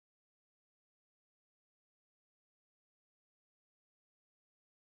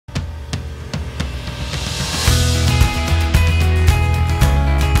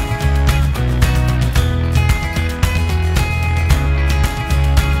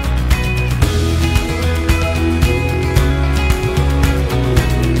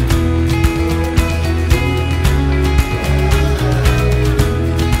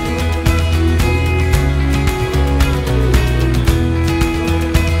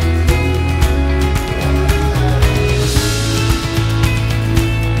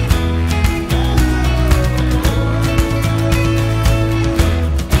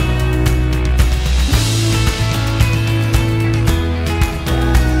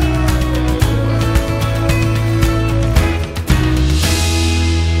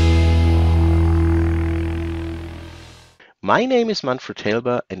My name is Manfred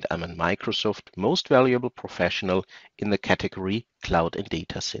Helber and I'm a Microsoft Most Valuable Professional in the category Cloud and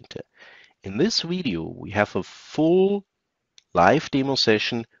Data Center. In this video, we have a full live demo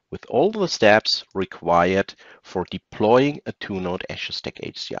session with all the steps required for deploying a two-node Azure Stack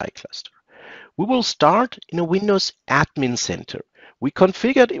HCI cluster. We will start in a Windows Admin Center. We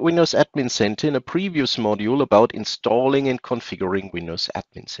configured Windows Admin Center in a previous module about installing and configuring Windows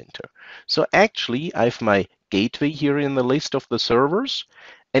Admin Center. So actually, I have my gateway here in the list of the servers,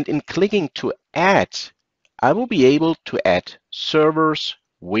 and in clicking to add, I will be able to add servers,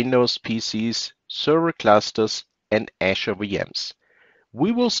 Windows PCs, server clusters, and Azure VMs.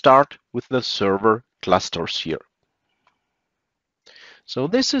 We will start with the server clusters here. So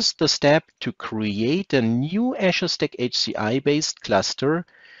this is the step to create a new Azure Stack HCI based cluster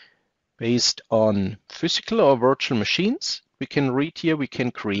based on physical or virtual machines. We can read here, we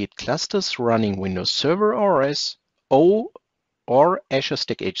can create clusters running Windows Server OS or Azure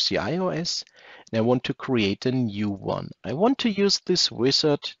Stack HCI OS. And I want to create a new one. I want to use this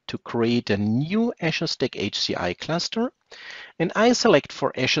wizard to create a new Azure Stack HCI cluster. And I select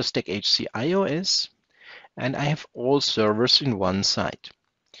for Azure Stack HCI OS. And I have all servers in one side.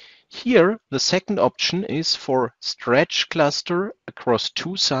 Here, the second option is for stretch cluster across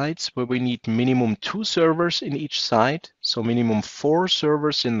two sides where we need minimum 2 servers in each side, so minimum 4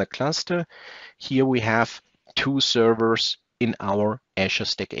 servers in the cluster. Here we have 2 servers in our Azure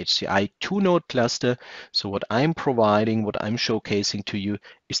Stack HCI 2-node cluster. So what I'm providing, what I'm showcasing to you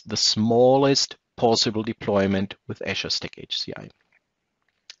is the smallest possible deployment with Azure Stack HCI.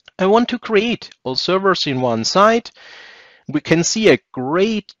 I want to create all servers in one side. We can see a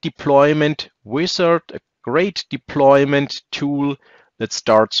great deployment wizard, a great deployment tool that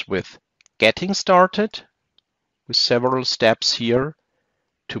starts with getting started with several steps here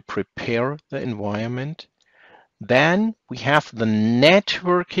to prepare the environment. Then we have the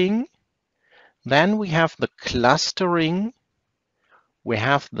networking. Then we have the clustering. We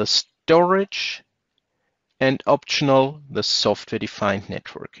have the storage, and optional, the software-defined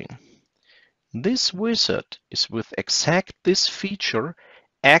networking. This wizard is with exact this feature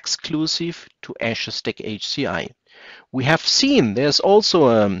exclusive to Azure Stack HCI. We have seen there's also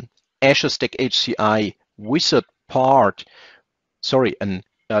an Azure Stack HCI wizard part,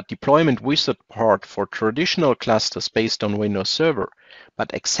 a deployment wizard part for traditional clusters based on Windows Server.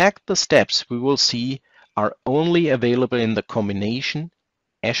 But exact the steps we will see are only available in the combination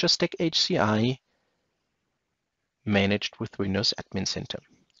Azure Stack HCI managed with Windows Admin Center.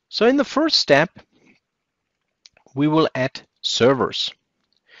 So in the first step, we will add servers.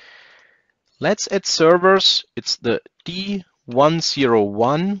 Let's add servers. It's the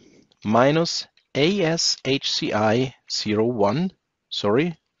D101 minus ASHCI 01.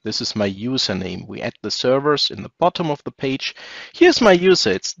 Sorry, this is my username. We add the servers in the bottom of the page. Here's my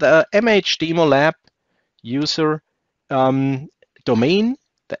user. It's the MHDemoLab user domain.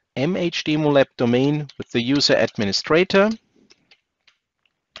 The MHDemoLab domain with the user administrator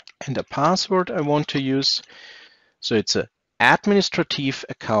and a password I want to use. So it's an administrative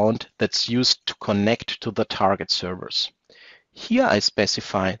account that's used to connect to the target servers. Here I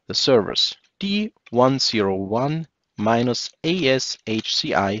specify the servers D101 minus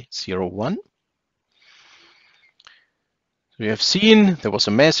ASHCI 01. We have seen there was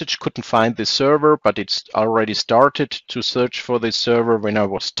a message, couldn't find this server, but it's already started to search for this server when I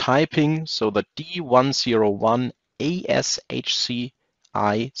was typing. So the D101 ASHCI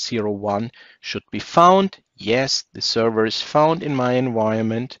 01 should be found. Yes, the server is found in my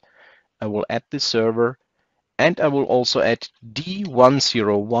environment. I will add this server, and I will also add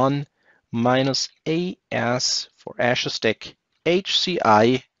D101 minus AS for Azure Stack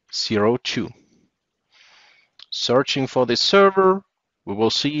HCI 02. Searching for this server, we will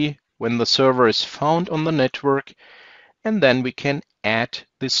see when the server is found on the network, and then we can add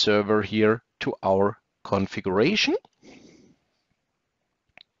this server here to our configuration.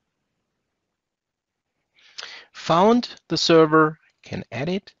 Found the server, can add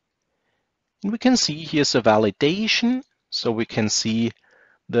it. And we can see here's a validation. So we can see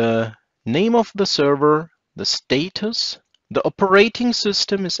the name of the server, the status, the operating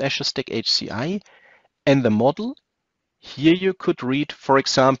system is Azure Stack HCI, and the model. Here you could read, for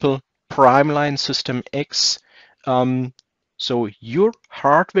example, primeLine System X. So your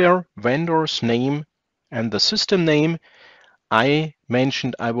hardware vendor's name and the system name. I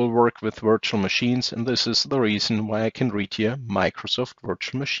mentioned I will work with virtual machines, and this is the reason why I can read here Microsoft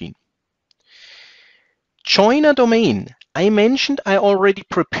Virtual Machine. Join a domain. I mentioned I already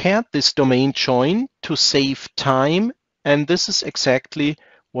prepared this domain join to save time, and this is exactly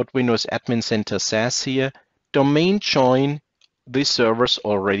what Windows Admin Center says here. domain join, these servers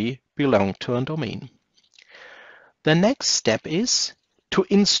already belong to a domain. The next step is to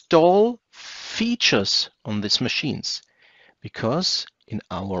install features on these machines, because in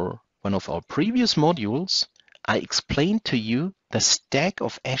one of our previous modules, I explained to you the stack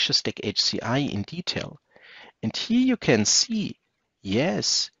of Azure Stack HCI in detail. And here you can see,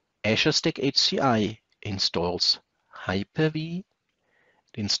 yes, Azure Stack HCI installs Hyper-V,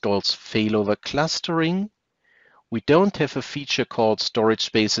 it installs failover clustering. We don't have a feature called Storage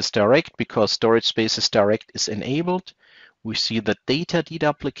Spaces Direct because Storage Spaces Direct is enabled. We see the data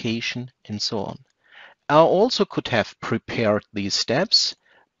deduplication and so on. I also could have prepared these steps,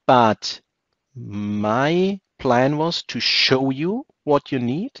 but my plan was to show you what you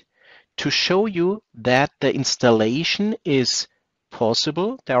need, to show you that the installation is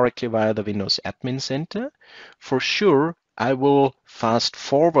possible directly via the Windows Admin Center. For sure, I will fast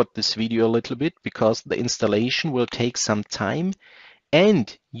forward this video a little bit because the installation will take some time,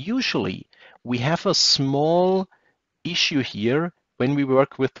 and usually we have a small issue here when we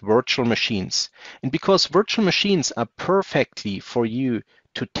work with virtual machines. And because virtual machines are perfectly for you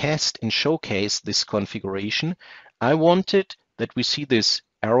to test and showcase this configuration, I wanted that we see this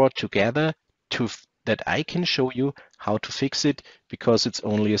error together that I can show you how to fix it, because it's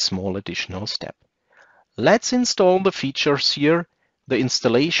only a small additional step. Let's install the features here. The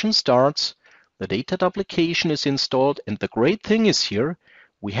installation starts, the data duplication is installed, and the great thing is here,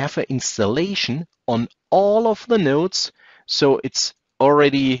 we have an installation on all of the nodes, so it's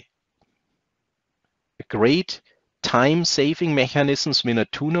already a great time-saving mechanisms in a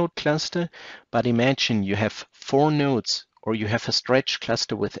 2-node cluster. But imagine you have 4 nodes, or you have a stretch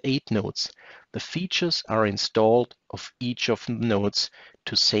cluster with 8 nodes. The features are installed of each of the nodes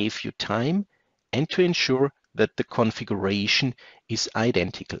to save you time and to ensure that the configuration is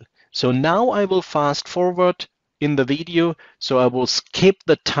identical. So now I will fast forward in the video, so I will skip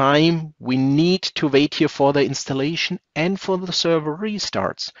the time we need to wait here for the installation and for the server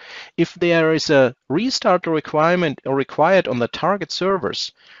restarts. If there is a restart requirement or required on the target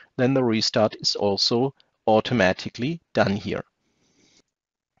servers, then the restart is also automatically done here.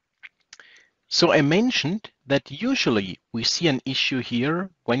 So I mentioned that usually we see an issue here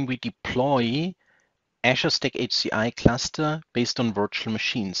when we deploy Azure Stack HCI cluster based on virtual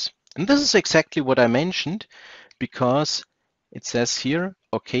machines. And this is exactly what I mentioned, because it says here,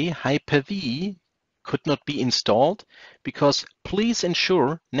 okay, Hyper-V could not be installed because please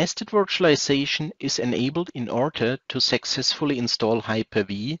ensure nested virtualization is enabled in order to successfully install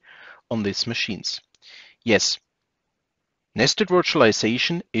Hyper-V on these machines. Yes, nested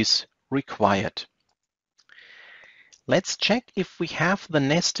virtualization is required. Let's check if we have the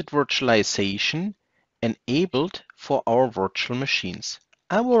nested virtualization enabled for our virtual machines.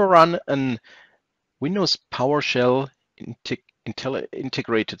 I will run an Windows PowerShell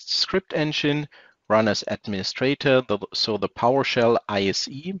integrated script engine, run as administrator, so the PowerShell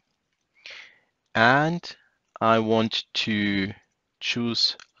ISE. And I want to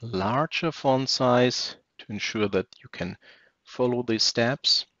choose larger font size to ensure that you can follow these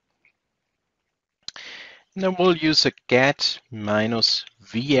steps. And I will use a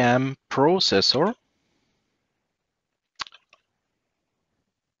get-VM processor.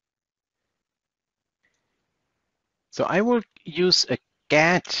 So I will use a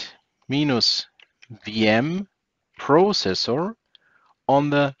get-VM processor on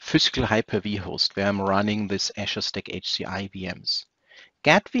the physical Hyper-V host where I'm running this Azure Stack HCI VMs.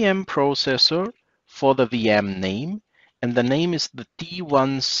 Get-VM processor for the VM name, and the name is the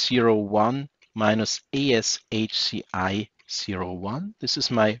D101 ASHCI 01. This is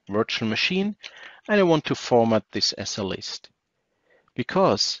my virtual machine, and I want to format this as a list.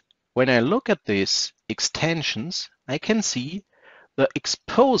 Because when I look at these extensions, I can see the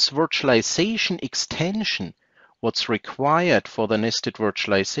expose virtualization extension, what's required for the nested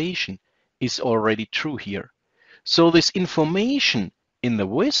virtualization, is already true here. So this information in the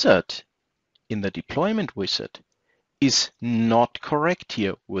wizard, in the deployment wizard, is not correct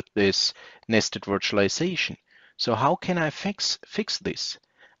here with this nested virtualization. So how can I fix this?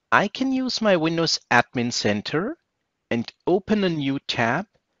 I can use my Windows Admin Center and open a new tab,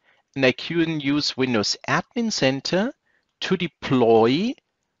 and I can use Windows Admin Center to deploy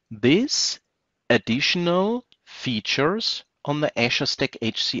these additional features on the Azure Stack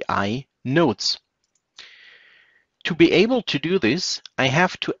HCI nodes. To be able to do this, I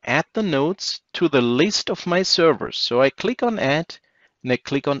have to add the nodes to the list of my servers. So I click on Add, and I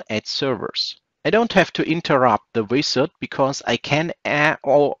click on Add Servers. I don't have to interrupt the wizard because I can add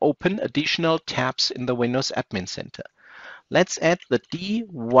or open additional tabs in the Windows Admin Center. Let's add the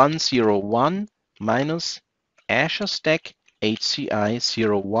D101 Azure Stack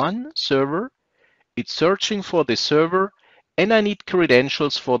HCI 01 server. It's searching for the server, and I need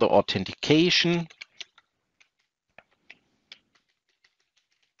credentials for the authentication.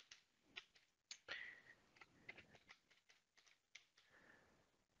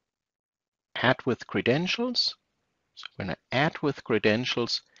 Add with credentials. So when I add with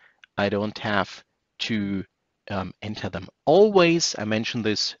credentials, I don't have to enter them always. I mentioned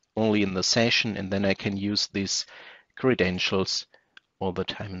this only in the session, and then I can use these credentials all the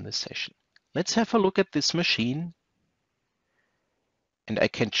time in the session. Let's have a look at this machine, and I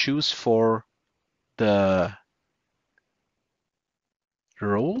can choose for the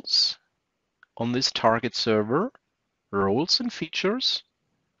roles on this target server, roles and features,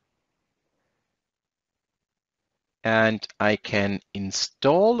 and I can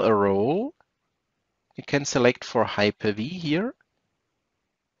install a role. You can select for Hyper-V here,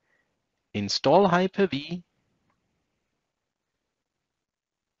 install Hyper-V,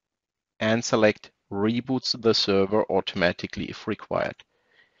 and select reboots the server automatically if required.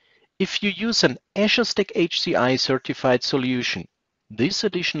 If you use an Azure Stack HCI certified solution, this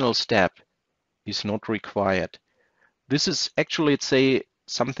additional step is not required. This is actually, let's say,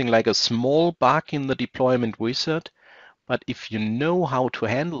 something like a small bug in the deployment wizard, but if you know how to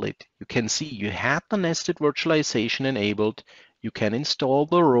handle it, you can see you have the nested virtualization enabled, you can install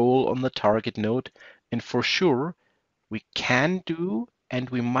the role on the target node, and for sure, we can do and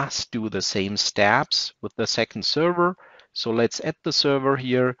we must do the same steps with the second server. So let's add the server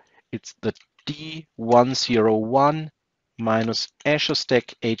here. It's the D101 minus Azure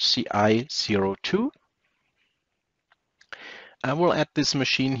Stack HCI 02. I will add this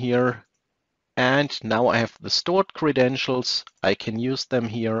machine here, and now I have the stored credentials. I can use them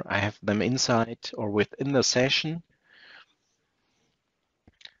here. I have them inside or within the session.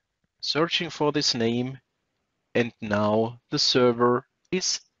 Searching for this name, and now the server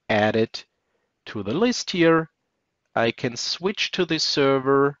is added to the list here. I can switch to this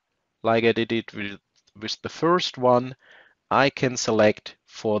server like I did it with the first one. I can select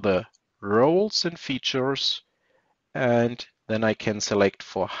for the roles and features, and then I can select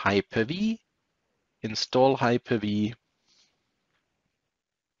for Hyper-V, install Hyper-V,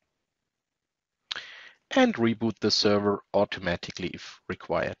 and reboot the server automatically if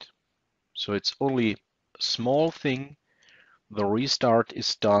required. So it's only a small thing. The restart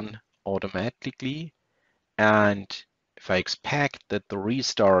is done automatically, and if I expect that the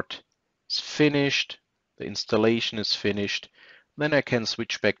restart is finished, the installation is finished, then I can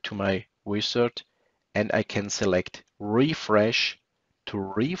switch back to my wizard and I can select refresh to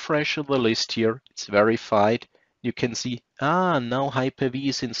refresh the list here. It's verified. You can see, now Hyper-V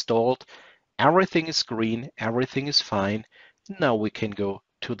is installed. Everything is green, everything is fine. Now we can go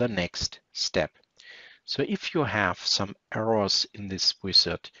to the next step. So if you have some errors in this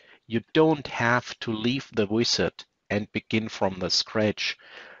wizard, you don't have to leave the wizard and begin from the scratch.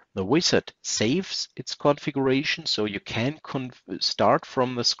 The wizard saves its configuration, so you can start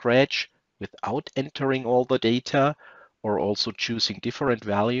from the scratch without entering all the data or also choosing different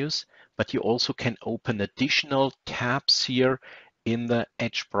values, but you also can open additional tabs here in the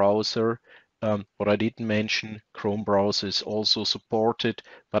Edge browser. What I didn't mention, Chrome browser is also supported,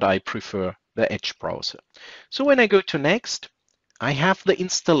 but I prefer the Edge browser. So when I go to next, I have the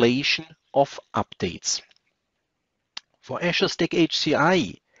installation of updates. For Azure Stack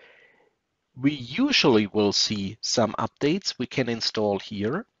HCI, we usually will see some updates we can install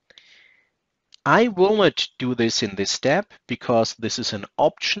here. I will not do this in this step because this is an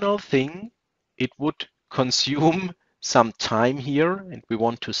optional thing. It would consume some time here and we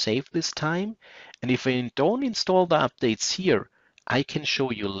want to save this time. And if I don't install the updates here, I can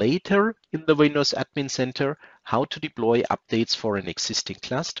show you later in the Windows Admin Center how to deploy updates for an existing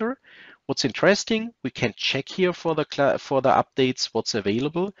cluster. What's interesting, we can check here for the updates what's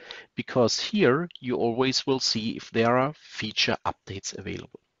available, because here you always will see if there are feature updates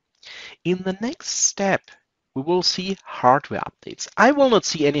available. In the next step, we will see hardware updates. I will not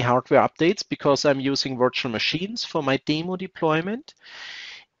see any hardware updates because I'm using virtual machines for my demo deployment.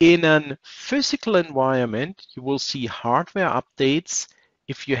 In a physical environment, you will see hardware updates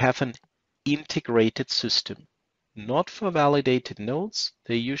if you have an integrated system. Not for validated nodes.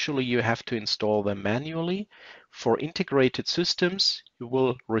 They usually you have to install them manually. For integrated systems, you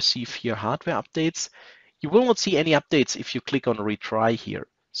will receive here hardware updates. You will not see any updates if you click on retry here.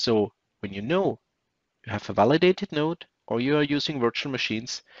 So when you know you have a validated node or you are using virtual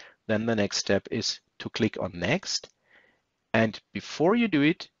machines, then the next step is to click on next. And before you do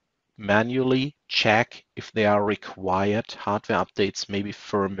it, manually check if there are required hardware updates, maybe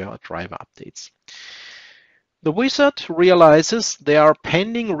firmware or driver updates. The wizard realizes there are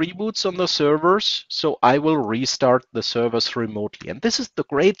pending reboots on the servers, so I will restart the servers remotely. And this is the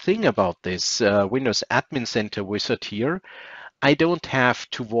great thing about this Windows Admin Center wizard here. I don't have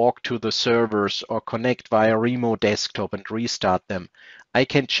to walk to the servers or connect via remote desktop and restart them. I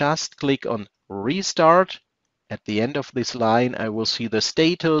can just click on restart. At the end of this line, I will see the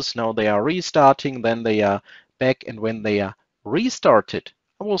status. Now they are restarting, then they are back, and when they are restarted,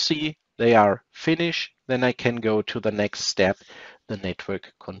 I will see they are finished. Then I can go to the next step, the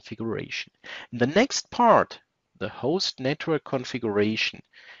network configuration. The next part, the host network configuration,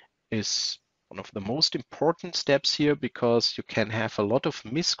 is one of the most important steps here because you can have a lot of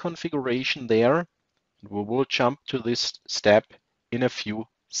misconfiguration there. We will jump to this step in a few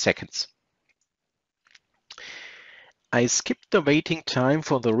seconds. I skipped the waiting time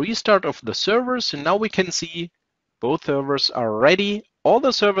for the restart of the servers, and now we can see both servers are ready. All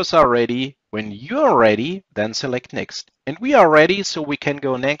the servers are ready. When you are ready, then select next. And we are ready, so we can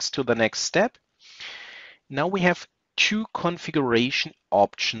go next to the next step. Now we have two configuration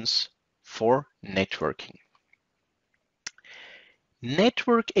options for networking.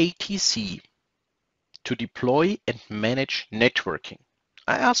 Network ATC to deploy and manage networking.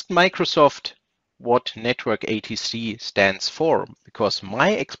 I asked Microsoft what Network ATC stands for because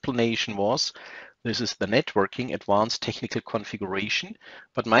my explanation was this is the networking advanced technical configuration,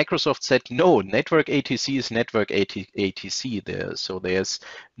 but Microsoft said no, Network ATC is Network ATC there, so there's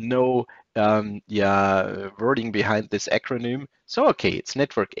no wording behind this acronym. So okay, it's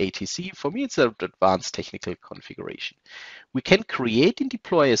Network ATC. For me, it's an advanced technical configuration. We can create and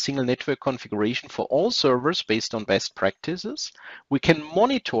deploy a single network configuration for all servers based on best practices. We can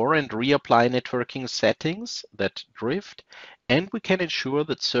monitor and reapply networking settings that drift, and we can ensure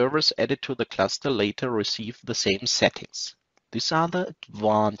that servers added to the cluster later receive the same settings. These are the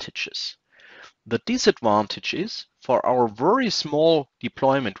advantages. The disadvantage is for our very small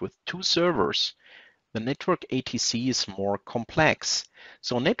deployment with 2 servers, the network ATC is more complex.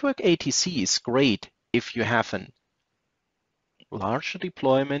 So network ATC is great if you have a larger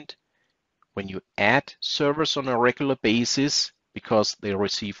deployment when you add servers on a regular basis because they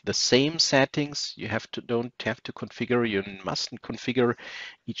receive the same settings. You don't have to configure, you mustn't configure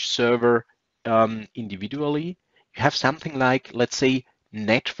each server individually. You have something like, let's say,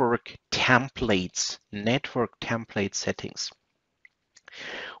 network template settings.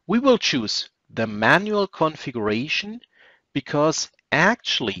 We will choose the manual configuration because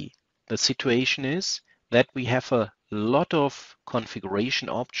actually the situation is that we have a lot of configuration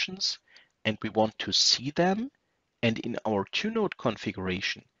options and we want to see them. And in our 2-node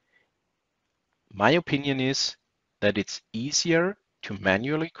configuration, my opinion is that it's easier to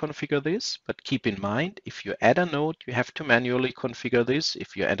manually configure this, but keep in mind, if you add a node, you have to manually configure this.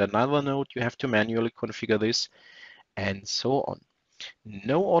 If you add another node, you have to manually configure this, and so on.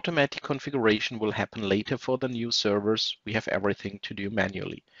 No automatic configuration will happen later for the new servers. We have everything to do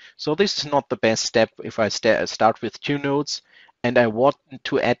manually. So this is not the best step if I start with 2 nodes and I want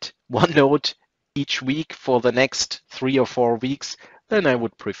to add 1 node each week for the next 3 or 4 weeks, then I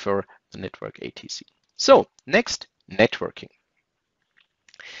would prefer the network ATC. So next, networking.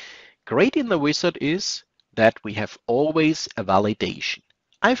 Great in the wizard is that we have always a validation.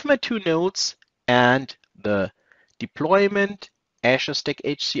 I have my 2 nodes and the deployment Azure Stack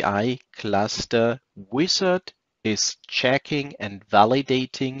HCI cluster wizard is checking and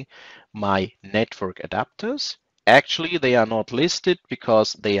validating my network adapters. Actually, they are not listed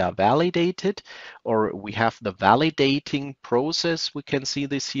because they are validated, or we have the validating process. We can see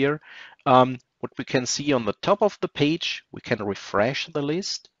this here. What we can see on the top of the page, we can refresh the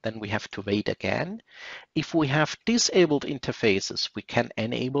list, then we have to wait again. If we have disabled interfaces, we can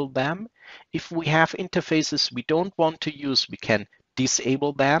enable them. If we have interfaces we don't want to use, we can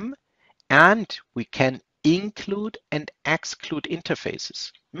disable them, and we can include and exclude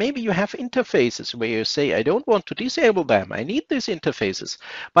interfaces. Maybe you have interfaces where you say, I don't want to disable them, I need these interfaces,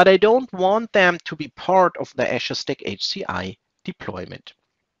 but I don't want them to be part of the Azure Stack HCI deployment.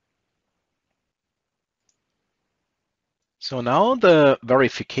 So now the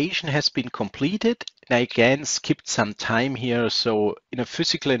verification has been completed, and I again skipped some time here. So in a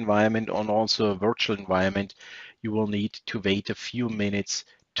physical environment and also a virtual environment, you will need to wait a few minutes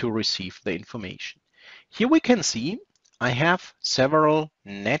to receive the information. Here we can see I have several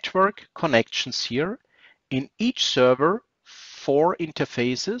network connections here. In each server, 4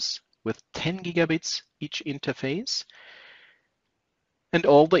 interfaces with 10 gigabits each interface, and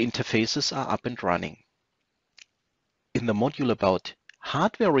all the interfaces are up and running. In the module about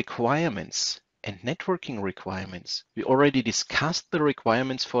hardware requirements and networking requirements, we already discussed the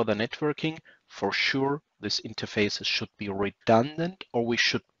requirements for the networking for sure these interfaces should be redundant, or we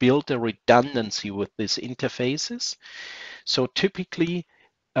should build a redundancy with these interfaces. So typically,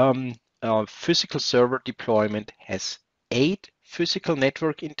 a physical server deployment has 8 physical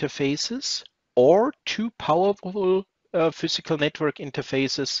network interfaces or 2 powerful physical network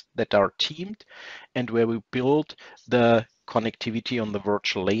interfaces that are teamed and where we build the connectivity on the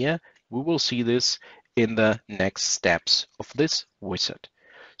virtual layer. We will see this in the next steps of this wizard.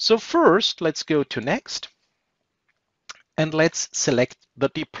 So first, let's go to next, and let's select the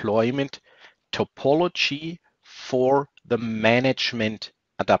deployment topology for the management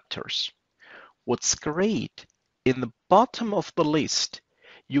adapters. What's great, in the bottom of the list,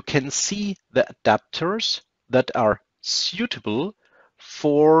 you can see the adapters that are suitable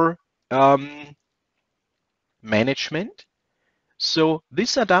for management. So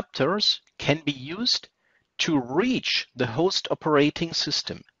these adapters can be used to reach the host operating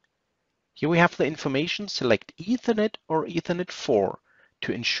system. Here we have the information: select Ethernet or Ethernet 4.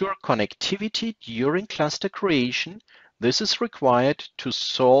 To ensure connectivity during cluster creation, this is required to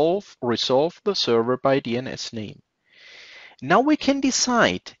resolve the server by DNS name. Now we can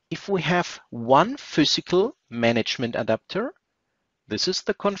decide if we have one physical management adapter. This is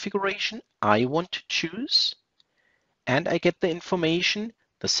the configuration I want to choose. And I get the information: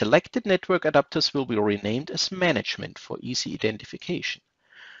 the selected network adapters will be renamed as management for easy identification.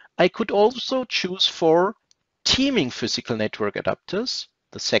 I could also choose for teaming physical network adapters,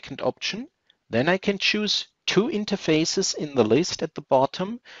 the second option. Then I can choose 2 interfaces in the list at the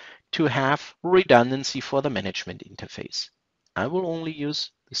bottom to have redundancy for the management interface. I will only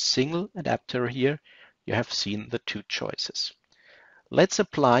use the single adapter here. You have seen the 2 choices. Let's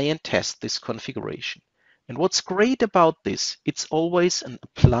apply and test this configuration. And what's great about this, it's always an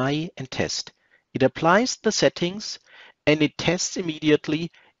apply and test. It applies the settings and it tests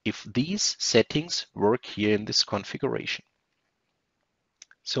immediately if these settings work here in this configuration.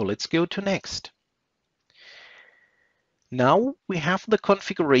 So let's go to next. Now we have the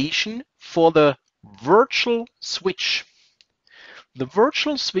configuration for the virtual switch. The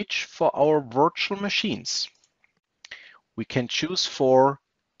virtual switch for our virtual machines. We can choose for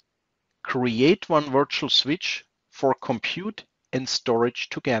create one virtual switch for compute and storage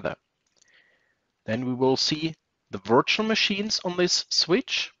together. Then we will see the virtual machines on this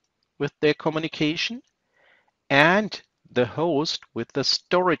switch with their communication and the host with the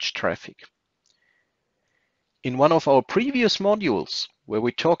storage traffic. In one of our previous modules, where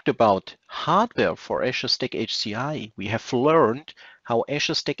we talked about hardware for Azure Stack HCI, we have learned how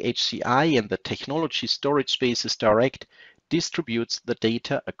Azure Stack HCI and the technology Storage Spaces Direct distributes the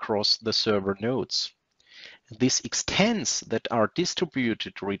data across the server nodes. These extents that are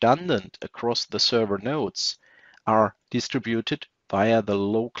distributed redundant across the server nodes are distributed via the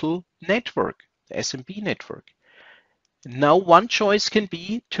local network, the SMB network. Now one choice can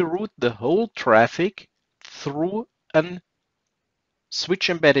be to route the whole traffic through a switch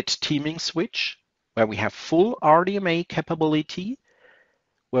embedded teaming switch where we have full RDMA capability,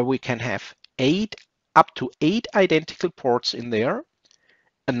 where we can have up to 8 identical ports in there.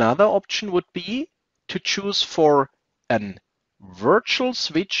 Another option would be to choose for a virtual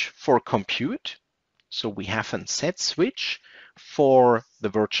switch for compute. So we have a set switch for the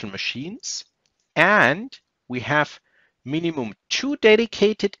virtual machines, and we have minimum 2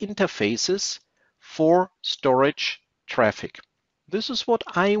 dedicated interfaces for storage traffic. This is what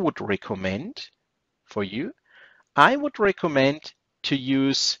I would recommend for you. I would recommend to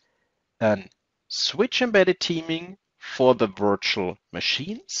use a switch embedded teaming for the virtual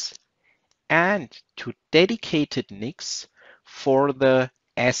machines and 2 dedicated NICs for the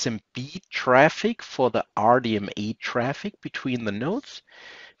SMB traffic, for the RDMA traffic between the nodes,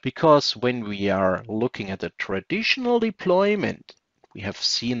 because when we are looking at a traditional deployment, we have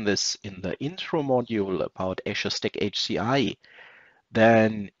seen this in the intro module about Azure Stack HCI,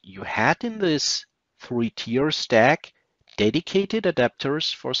 then you had in this 3-tier stack dedicated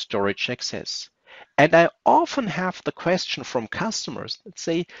adapters for storage access. And I often have the question from customers that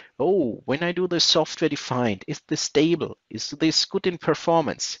say, oh, when I do the software defined, is this stable? Is this good in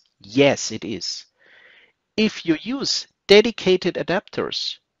performance? Yes, it is. If you use dedicated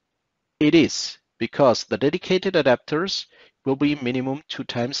adapters, it is, because the dedicated adapters will be minimum 2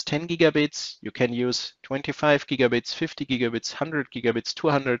 times 10 gigabits. You can use 25 gigabits, 50 gigabits, 100 gigabits,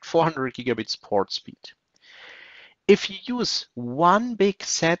 200, 400 gigabits port speed. If you use one big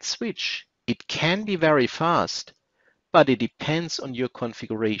set switch, it can be very fast, but it depends on your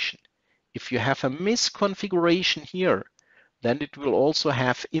configuration. If you have a misconfiguration here, then it will also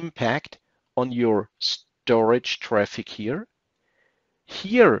have impact on your storage traffic here.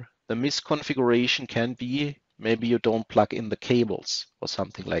 Here, the misconfiguration can be maybe you don't plug in the cables or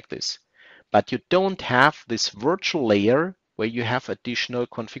something like this. But you don't have this virtual layer where you have additional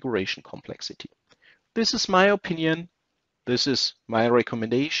configuration complexity. This is my opinion. This is my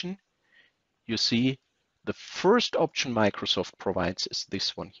recommendation. You see, the first option Microsoft provides is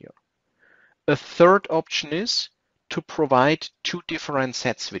this one here. A third option is to provide two different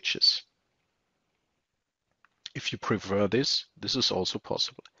set switches. If you prefer this, this is also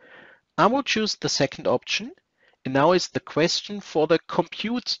possible. I will choose the second option. And now is the question for the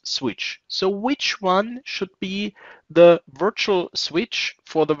compute switch. So which one should be the virtual switch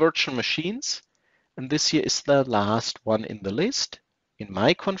for the virtual machines? And this here is the last one in the list. In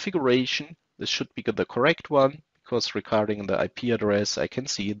my configuration, this should be the correct one because regarding the IP address, I can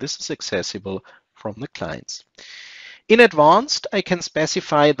see this is accessible from the clients. In advanced, I can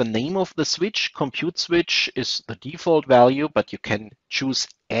specify the name of the switch. Compute switch is the default value, but you can choose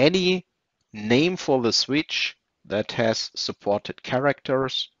any name for the switch that has supported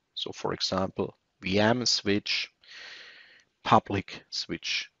characters. So for example, VM switch, public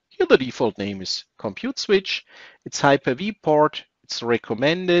switch. Here the default name is compute switch. It's Hyper-V port. It's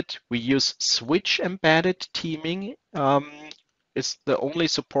recommended. We use switch embedded teaming. It's the only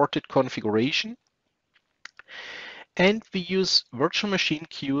supported configuration. And we use virtual machine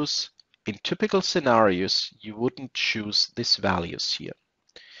queues. In typical scenarios, you wouldn't choose these values here.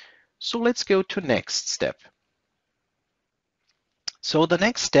 So let's go to next step. So the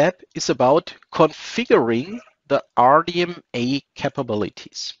next step is about configuring the RDMA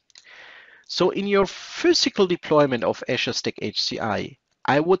capabilities. So in your physical deployment of Azure Stack HCI,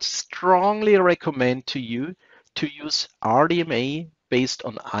 I would strongly recommend to you to use RDMA based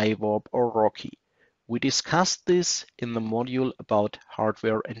on IWARP or ROCI. We discussed this in the module about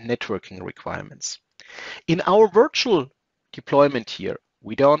hardware and networking requirements. In our virtual deployment here,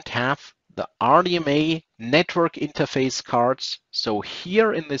 we don't have the RDMA network interface cards. So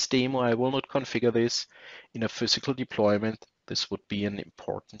here in this demo, I will not configure this. In a physical deployment, this would be an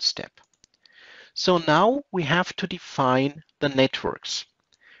important step. So now we have to define the networks.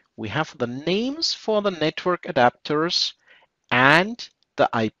 We have the names for the network adapters and the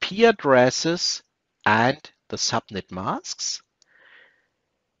IP addresses and the subnet masks.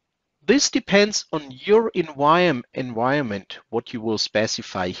 This depends on your environment, what you will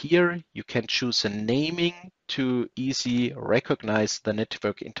specify here. You can choose a naming to easily recognize the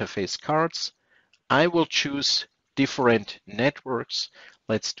network interface cards. I will choose different networks.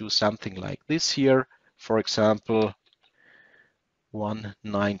 Let's do something like this here. For example,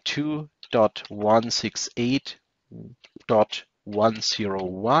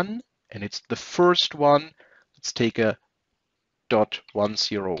 192.168.101, and it's the first one. Let's take a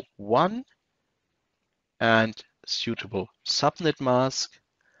 .101 and suitable subnet mask.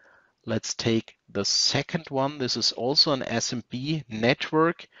 Let's take the second one. This is also an SMB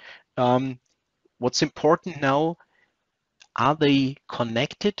network. What's important now, are they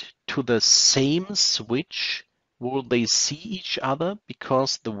connected to the same switch? Will they see each other?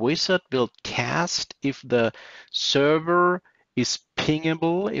 Because the wizard will test if the server is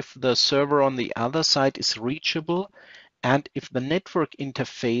pingable, if the server on the other side is reachable, and if the network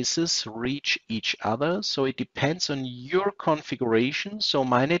interfaces reach each other. So it depends on your configuration. So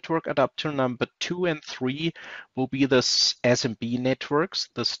my network adapter number 2 and 3 will be the SMB networks,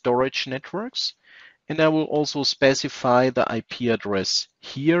 the storage networks. And I will also specify the IP address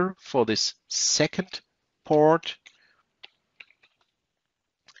here for this second port.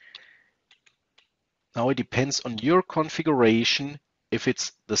 Now it depends on your configuration if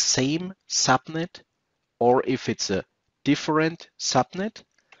it's the same subnet or if it's a different subnet.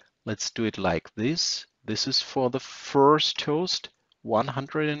 Let's do it like this. This is for the first host,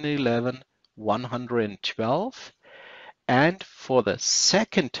 111.112. And for the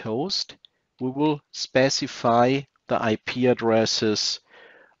second host, we will specify the IP addresses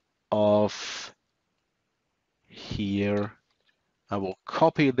of here. I will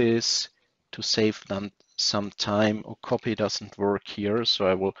copy this to save them some time, or copy doesn't work here. So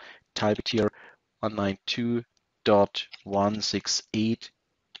I will type it here,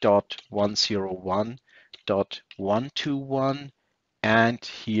 192.168.101.121, and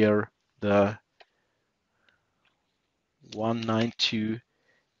here the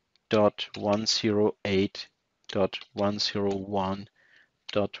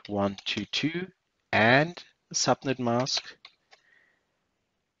 192.108.101.122 and subnet mask.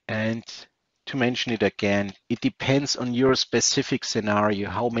 And to mention it again, it depends on your specific scenario,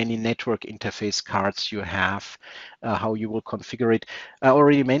 how many network interface cards you have, how you will configure it. I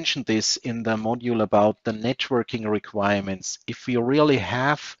already mentioned this in the module about the networking requirements. If we really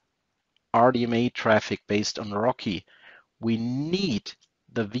have RDMA traffic based on Rocky, we need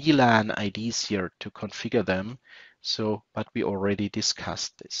the VLAN IDs here to configure them. So, but we already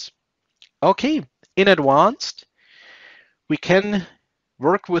discussed this. Okay, in advanced, we can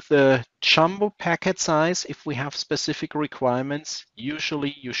work with the jumbo packet size if we have specific requirements.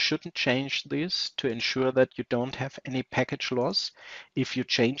 Usually you shouldn't change this to ensure that you don't have any package loss. If you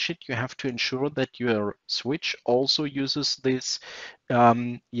change it, you have to ensure that your switch also uses this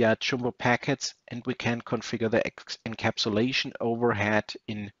jumbo packets, and we can configure the encapsulation overhead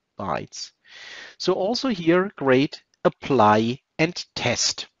in bytes. So also here, great, apply and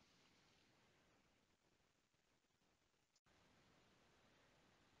test.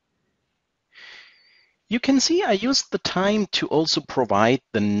 You can see I used the time to also provide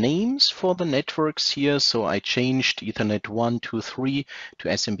the names for the networks here. So I changed Ethernet 1, 2, 3 to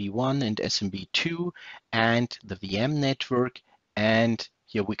SMB1 and SMB2 and the VM network. And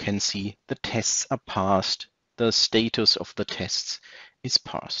here we can see the tests are passed. The status of the tests is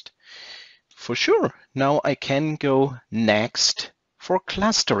passed. For sure, now I can go next for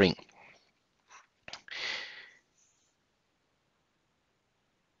clustering.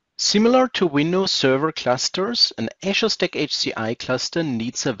 Similar to Windows Server clusters, an Azure Stack HCI cluster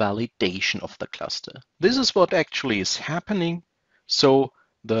needs a validation of the cluster. This is what actually is happening. So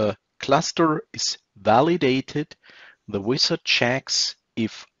the cluster is validated. The wizard checks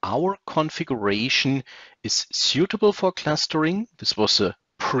if our configuration is suitable for clustering. This was a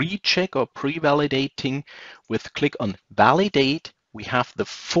pre-check or pre-validating. With click on validate, we have the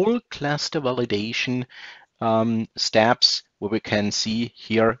full cluster validation steps where we can see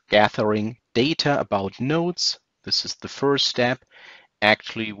here gathering data about nodes. This is the first step.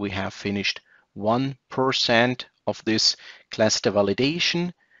 Actually, we have finished 1% of this cluster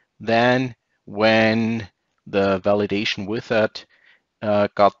validation. Then when the validation wizard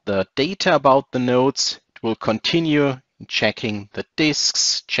got the data about the nodes, it will continue checking the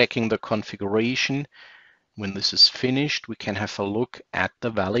disks, checking the configuration. When this is finished, we can have a look at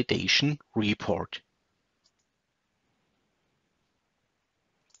the validation report.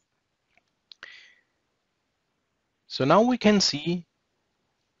 So now we can see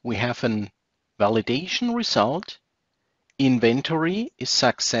we have a validation result. Inventory is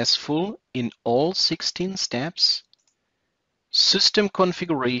successful in all 16 steps. System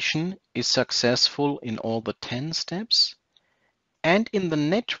configuration is successful in all the 10 steps. And in the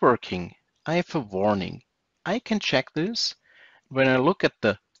networking, I have a warning. I can check this when I look at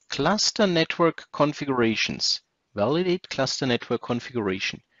the cluster network configurations. Validate cluster network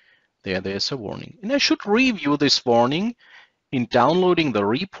configuration. There's a warning. And I should review this warning in downloading the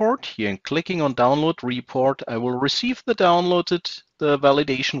report. Here and clicking on download report, I will receive the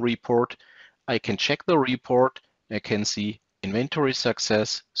validation report. I can check the report. I can see inventory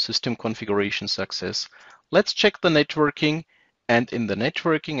success, system configuration success. Let's check the networking. And in the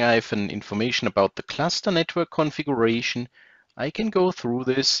networking, I have information about the cluster network configuration. I can go through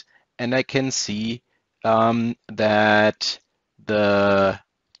this and I can see that the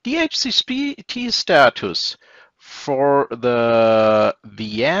DHCP status for the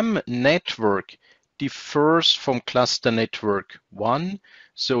VM network differs from cluster network 1.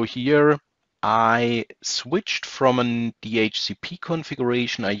 So here I switched from a DHCP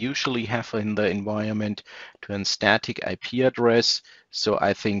configuration I usually have in the environment to a static IP address. So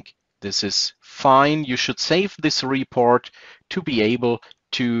I think this is fine. You should save this report to be able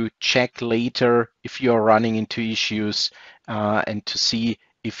to check later if you are running into issues and to see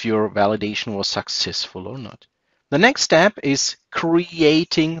if your validation was successful or not. The next step is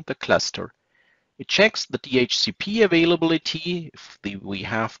creating the cluster. It checks the DHCP availability, if we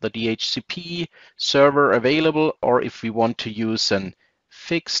have the DHCP server available, or if we want to use a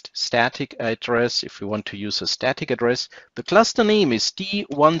fixed static address. If we want to use a static address, the cluster name is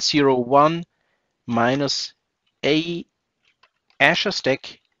D101 -A Azure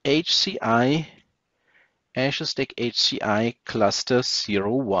Stack HCI Azure Stack HCI cluster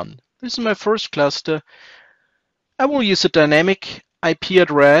 01. This is my first cluster. I will use a dynamic IP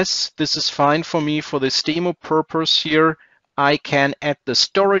address. This is fine for me for this demo purpose here. I can add the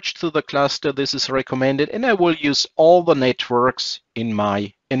storage to the cluster. This is recommended, and I will use all the networks in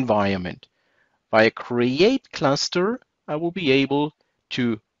my environment. By create cluster, I will be able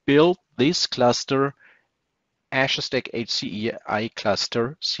to build this cluster, Azure Stack HCI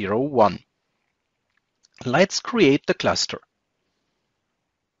cluster 01. Let's create the cluster.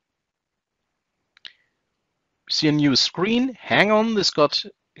 See a new screen. Hang on, this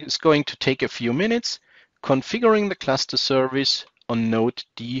is going to take a few minutes. Configuring the cluster service on node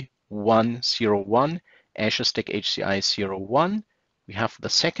D101, Azure Stack HCI 01. We have the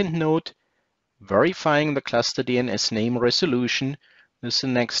second node, verifying the cluster DNS name resolution. This is the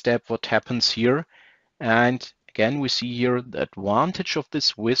next step, what happens here. And again, we see here the advantage of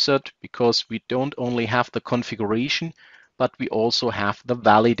this wizard because we don't only have the configuration, but we also have the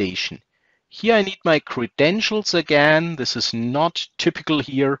validation. Here I need my credentials again. This is not typical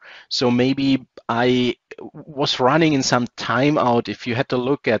here. So maybe I was running in some timeout. If you had to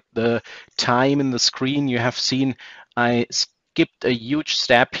look at the time in the screen, you have seen I skipped a huge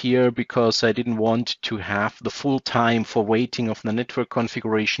step here because I didn't want to have the full time for waiting of the network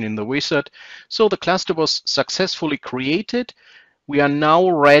configuration in the wizard. So the cluster was successfully created. We are now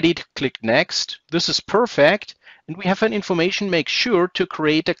ready to click next. This is perfect. And we have an information, make sure to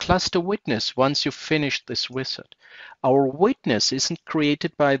create a cluster witness once you finish this wizard. Our witness isn't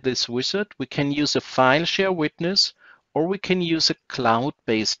created by this wizard. We can use a file share witness, or we can use a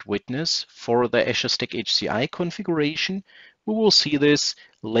cloud-based witness for the Azure Stack HCI configuration. We will see this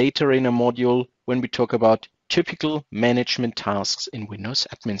later in a module when we talk about typical management tasks in Windows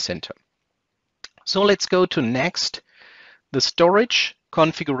Admin Center. So let's go to next, the storage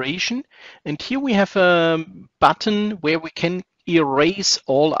configuration. And here we have a button where we can erase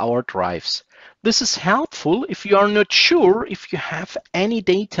all our drives. This is helpful if you are not sure if you have any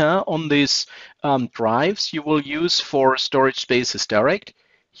data on these drives you will use for storage spaces direct.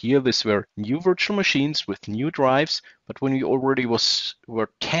 Here these were new virtual machines with new drives, but when you already were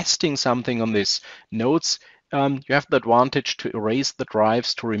testing something on these nodes, you have the advantage to erase the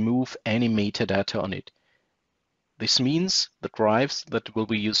drives to remove any metadata on it. This means the drives that will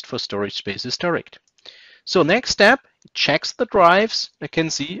be used for storage spaces direct. So next step, it checks the drives. I can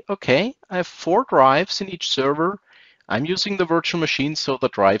see, okay, I have 4 drives in each server. I'm using the virtual machine, so the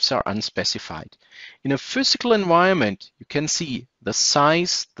drives are unspecified. In a physical environment, you can see the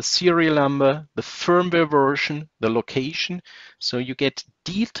size, the serial number, the firmware version, the location. So you get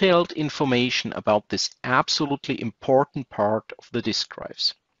detailed information about this absolutely important part of the disk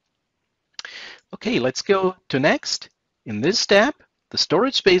drives. Okay, let's go to next. In this step, the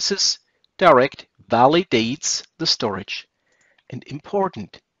storage spaces direct validates the storage. And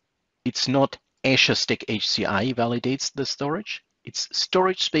important, it's not Azure Stack HCI validates the storage, it's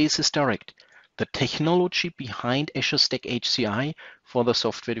storage spaces direct, the technology behind Azure Stack HCI for the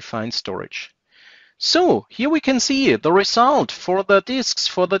software-defined storage. So here we can see the result for the disks,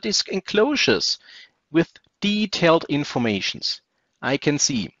 for the disk enclosures with detailed informations. I can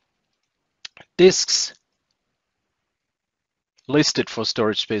see disks listed for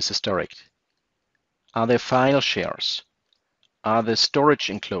storage spaces direct. Are there file shares? Are there storage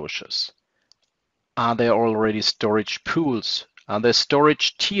enclosures? Are there already storage pools? Are there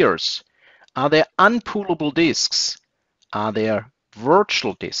storage tiers? Are there unpoolable disks? Are there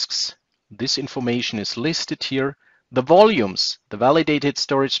virtual disks? This information is listed here. The volumes, the validated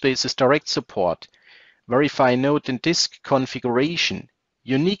storage spaces direct support, verify node and disk configuration,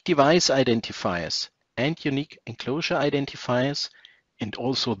 unique device identifiers, and unique enclosure identifiers. And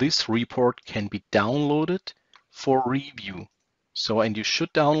also this report can be downloaded for review. So, and you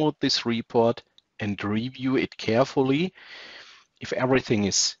should download this report and review it carefully. If everything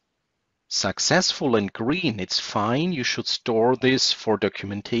is successful and green, it's fine. You should store this for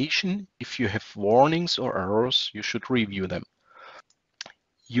documentation. If you have warnings or errors, you should review them.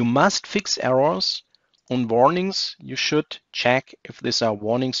 You must fix errors. On warnings, you should check if these are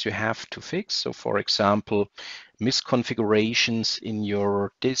warnings you have to fix. So for example, misconfigurations in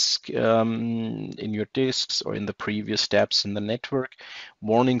your disk, in your disks or in the previous steps in the network.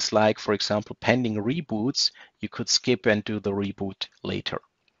 Warnings like, for example, pending reboots, you could skip and do the reboot later.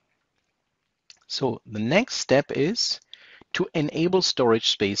 So the next step is to enable storage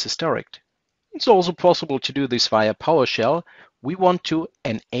spaces direct. It's also possible to do this via PowerShell. We want to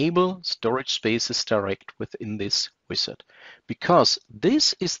enable storage spaces direct within this wizard because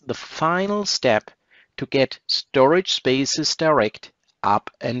this is the final step to get storage spaces direct up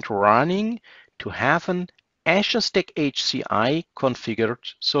and running to have an Azure Stack HCI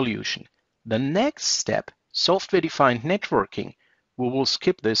configured solution. The next step, software-defined networking, we will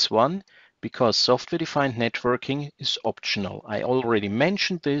skip this one because software-defined networking is optional. I already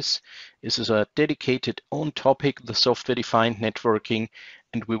mentioned this. This is a dedicated own topic, the software-defined networking,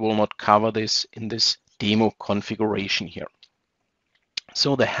 and we will not cover this in this demo configuration here.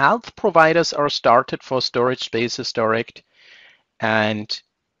 So the health providers are started for storage spaces direct, and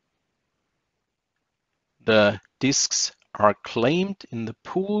the disks are claimed in the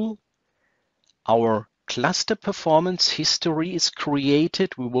pool. Our cluster performance history is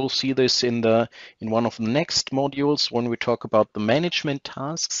created. We will see this in one of the next modules when we talk about the management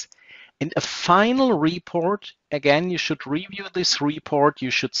tasks. And a final report, again, you should review this report, you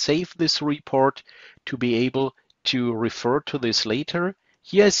should save this report to be able to refer to this later.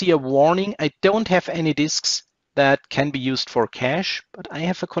 Here I see a warning. I don't have any disks that can be used for cache, but I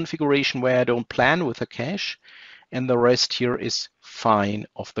have a configuration where I don't plan with a cache, and the rest here is fine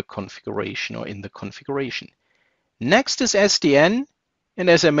of the configuration or in the configuration. Next is SDN, and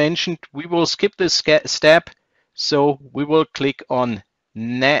as I mentioned, we will skip this step, so we will click on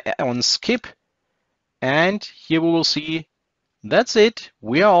skip, and here we will see that's it.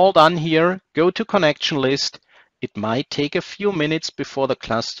 We are all done here. Go to connection list. It might take a few minutes before the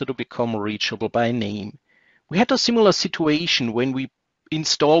cluster to become reachable by name. We had a similar situation when we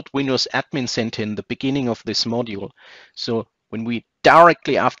installed Windows Admin Center in the beginning of this module. So when we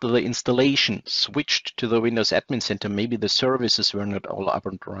directly after the installation switched to the Windows Admin Center, maybe the services were not all up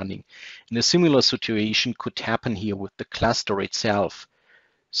and running. And a similar situation could happen here with the cluster itself.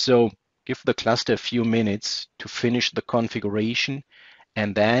 So give the cluster a few minutes to finish the configuration,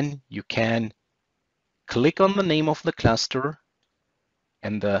 and then you can click on the name of the cluster,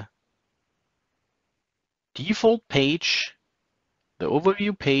 and the default page, the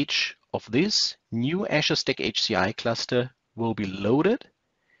overview page of this new Azure Stack HCI cluster will be loaded.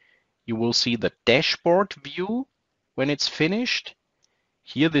 You will see the dashboard view when it's finished.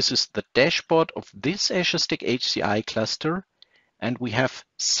 Here, this is the dashboard of this Azure Stack HCI cluster, and we have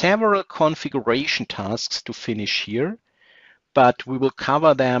several configuration tasks to finish here, but we will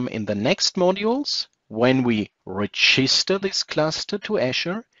cover them in the next modules when we register this cluster to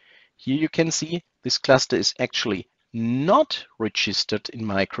Azure. Here you can see this cluster is actually not registered in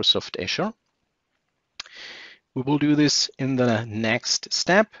Microsoft Azure. We will do this in the next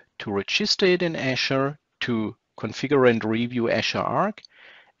step to register it in Azure, to configure and review Azure Arc.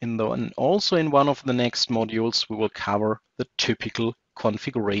 And then also in one of the next modules, we will cover the typical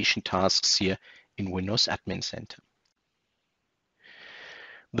configuration tasks here in Windows Admin Center.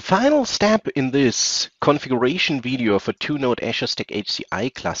 The final step in this configuration video of a 2-node Azure Stack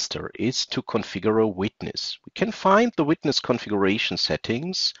HCI cluster is to configure a witness. We can find the witness configuration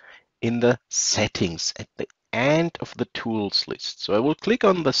settings in the settings at the end of the tools list. So I will click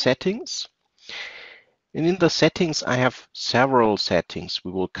on the settings. And in the settings, I have several settings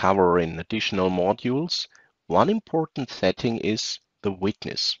we will cover in additional modules. One important setting is the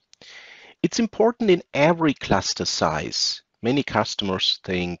witness. It's important in every cluster size. Many customers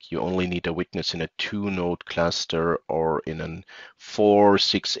think you only need a witness in a 2-node cluster or in a 4,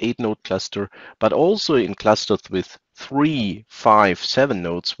 6, 8-node cluster, but also in clusters with 3, 5, 7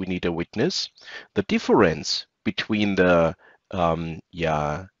 nodes, we need a witness. The difference between the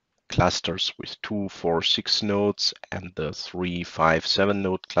clusters with 2, 4, 6 nodes and the 3, 5, 7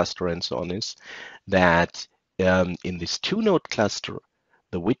 node cluster and so on is that in this 2-node cluster,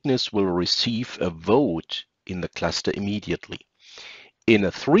 the witness will receive a vote in the cluster immediately. In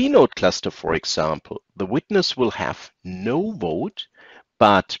a 3-node cluster, for example, the witness will have no vote,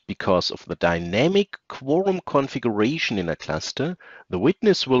 but because of the dynamic quorum configuration in a cluster, the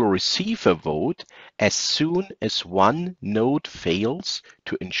witness will receive a vote as soon as one node fails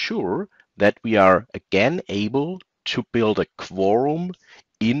to ensure that we are again able to build a quorum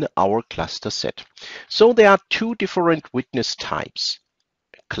in our cluster set. So there are two different witness types.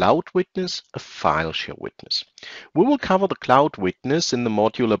 Cloud witness, a file share witness. We will cover the cloud witness in the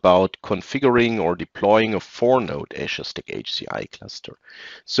module about configuring or deploying a 4-node Azure Stack HCI cluster.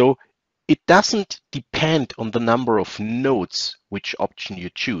 So it doesn't depend on the number of nodes, which option you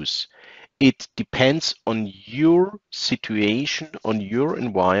choose. It depends on your situation, on your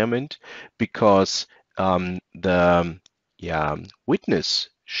environment, because the witness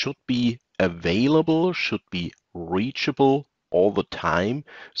should be available, should be reachable all the time,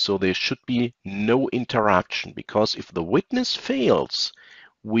 so there should be no interruption, because if the witness fails,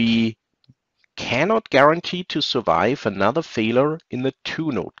 we cannot guarantee to survive another failure in the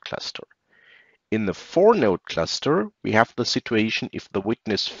 2-node cluster. In the 4-node cluster, we have the situation if the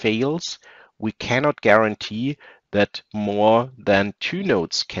witness fails, we cannot guarantee that more than 2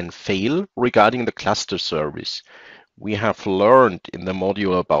 nodes can fail regarding the cluster service. We have learned in the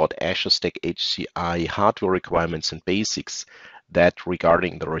module about Azure Stack HCI hardware requirements and basics that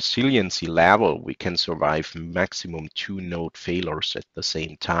regarding the resiliency level, we can survive maximum 2-node failures at the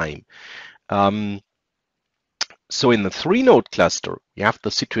same time. So in the 3-node cluster, you have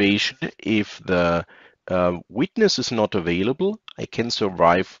the situation if the witness is not available, I can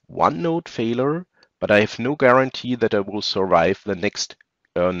survive 1 node failure, but I have no guarantee that I will survive the next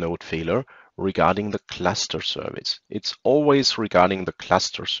node failure regarding the cluster service. It's always regarding the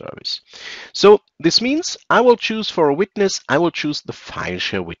cluster service. So this means I will choose for a witness, I will choose the file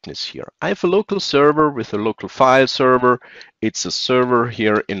share witness here. I have a local server with a local file server. It's a server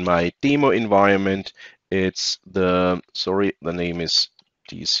here in my demo environment. It's the name is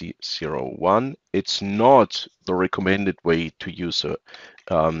DC01. It's not the recommended way to use a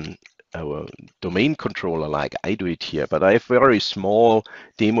domain controller like I do it here, but I have very small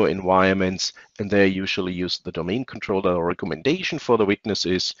demo environments, and they usually use the domain controller. The recommendation for the witness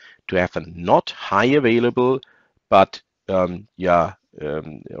is to have a not high available, but reliable,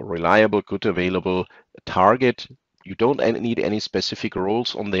 good available target. You don't need any specific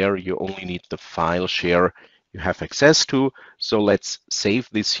roles on there. You only need the file share you have access to. So let's save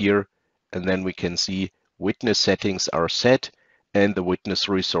this here, and then we can see witness settings are set and the witness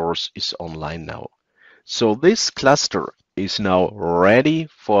resource is online now. So this cluster is now ready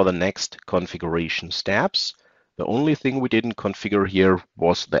for the next configuration steps. The only thing we didn't configure here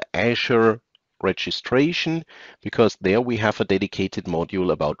was the Azure registration, because there we have a dedicated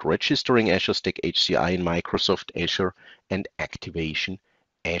module about registering Azure Stack HCI in Microsoft Azure and activation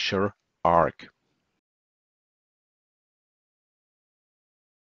Azure Arc.